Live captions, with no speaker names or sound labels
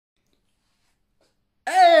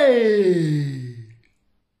Hey!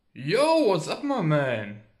 Yo, what's up, my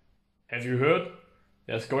man? Have you heard?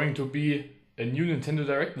 There's going to be a new Nintendo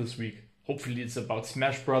Direct this week. Hopefully it's about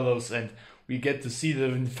Smash Brothers and we get to see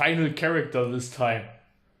the final character this time.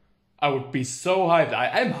 I would be so hyped.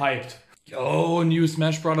 I'm hyped. Yo, new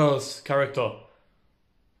Smash Brothers character.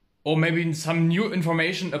 Or maybe some new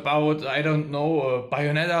information about, I don't know,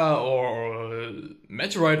 Bayonetta or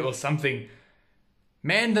Metroid or something.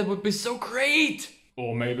 Man, that would be so great!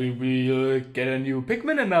 Or maybe we get a new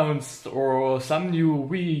Pikmin announced, or some new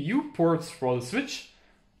Wii U ports for the Switch.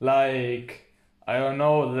 Like, I don't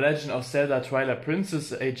know, The Legend of Zelda Twilight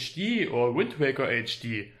Princess HD or Wind Waker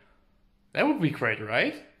HD. That would be great,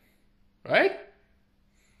 right? Right?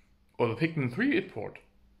 Or the Pikmin 3 port.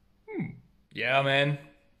 Yeah, man.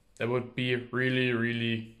 That would be really,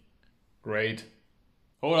 really great.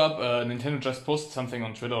 Hold up, Nintendo just posted something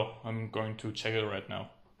on Twitter. I'm going to check it right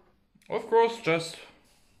now. Of course, just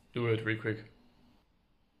do it real quick.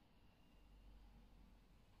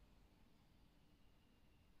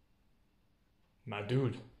 My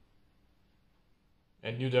dude.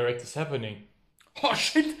 A new Direct is happening. Oh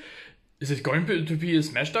shit! Is it going to be a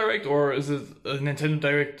Smash Direct or is it a Nintendo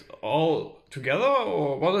Direct all together?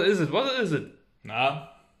 Or what is it? What is it? Nah.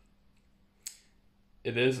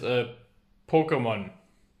 It is a Pokemon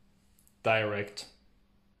Direct.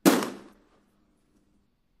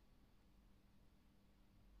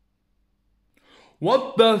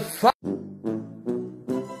 What the fuck?